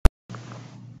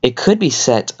it could be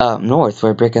set up north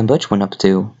where Brick and Butch went up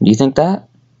to. Do you think that?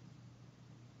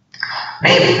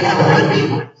 Maybe that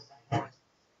would be.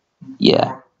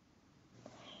 Yeah.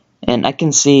 And I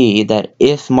can see that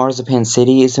if Marzipan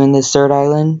City is in this third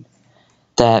island,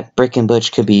 that Brick and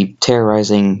Butch could be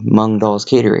terrorizing Mung Doll's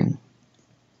catering.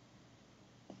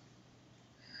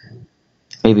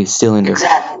 Maybe stealing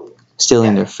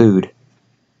their food.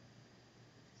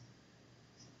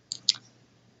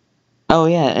 Oh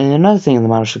yeah, and another thing in the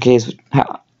model showcase,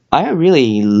 I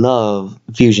really love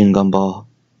Fusion Gumball.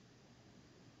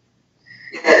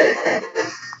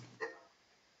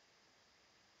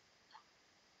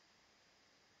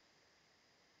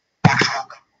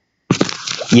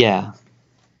 Yeah,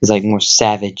 it's like more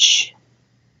savage.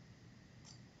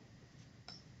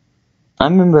 I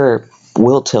remember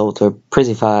Will Tilt or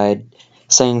Prizzified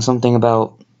saying something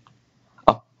about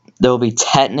there will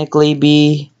technically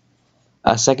be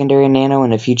a secondary nano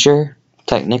in the future.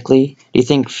 Technically, do you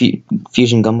think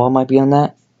Fusion Gumball might be on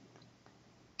that?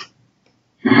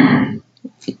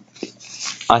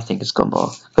 I think it's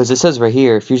Gumball because it says right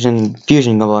here Fusion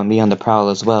Gumball and be on the prowl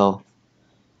as well,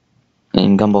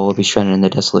 and Gumball will be stranded in the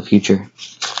desolate future.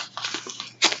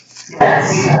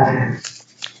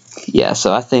 Yeah,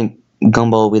 so I think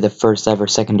Gumball will be the first ever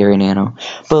secondary nano.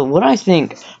 But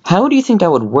how do you think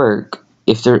that would work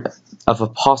if there of a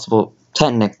possible,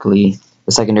 technically,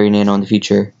 a secondary nano in the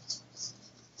future?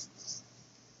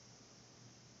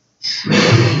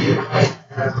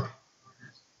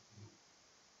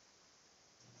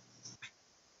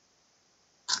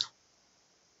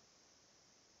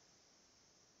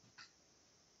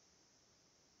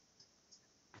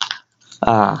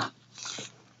 Ah,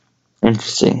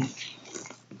 interesting.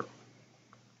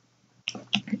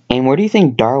 And where do you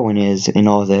think Darwin is in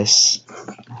all this?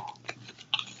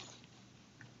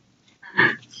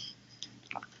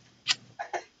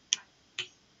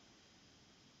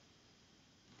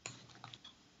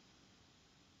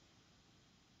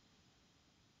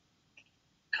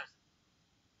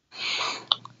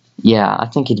 Yeah, I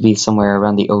think he'd be somewhere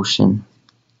around the ocean.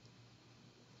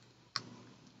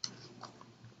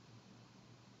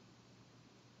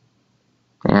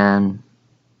 And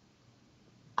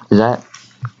is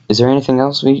there anything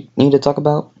else we need to talk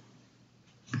about?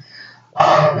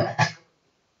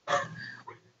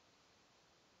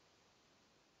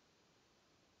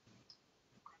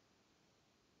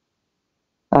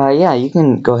 Yeah, you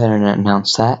can go ahead and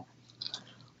announce that.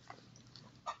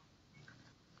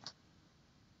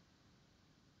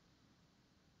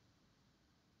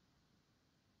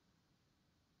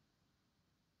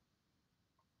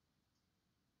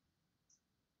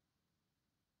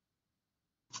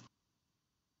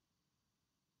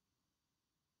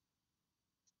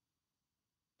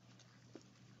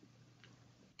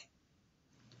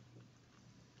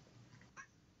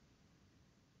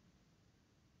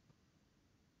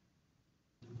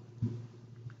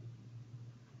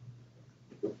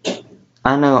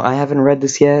 I know I haven't read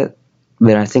this yet,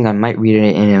 but I think I might read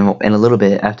it in a little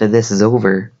bit after this is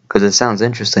over because it sounds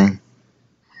interesting.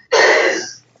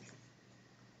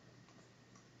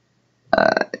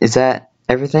 Is that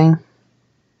everything?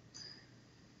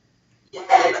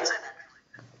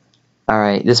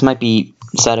 Alright, this might be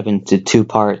set up into 2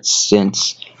 parts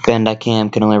since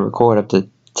Bandicam can only record up to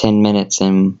 10 minutes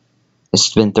and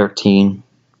it's been 13.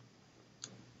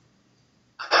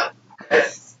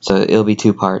 So it'll be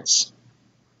 2 parts.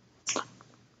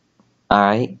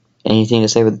 Alright, anything to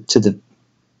say to the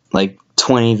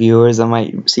 20 viewers that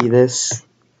might see this?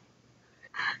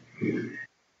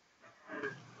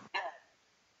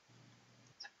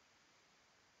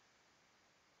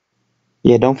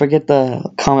 Yeah, don't forget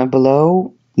to comment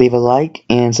below, leave a like,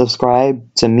 and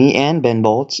subscribe to me and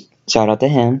BenBolt. Shout out to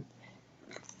him.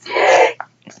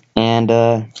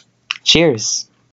 And cheers.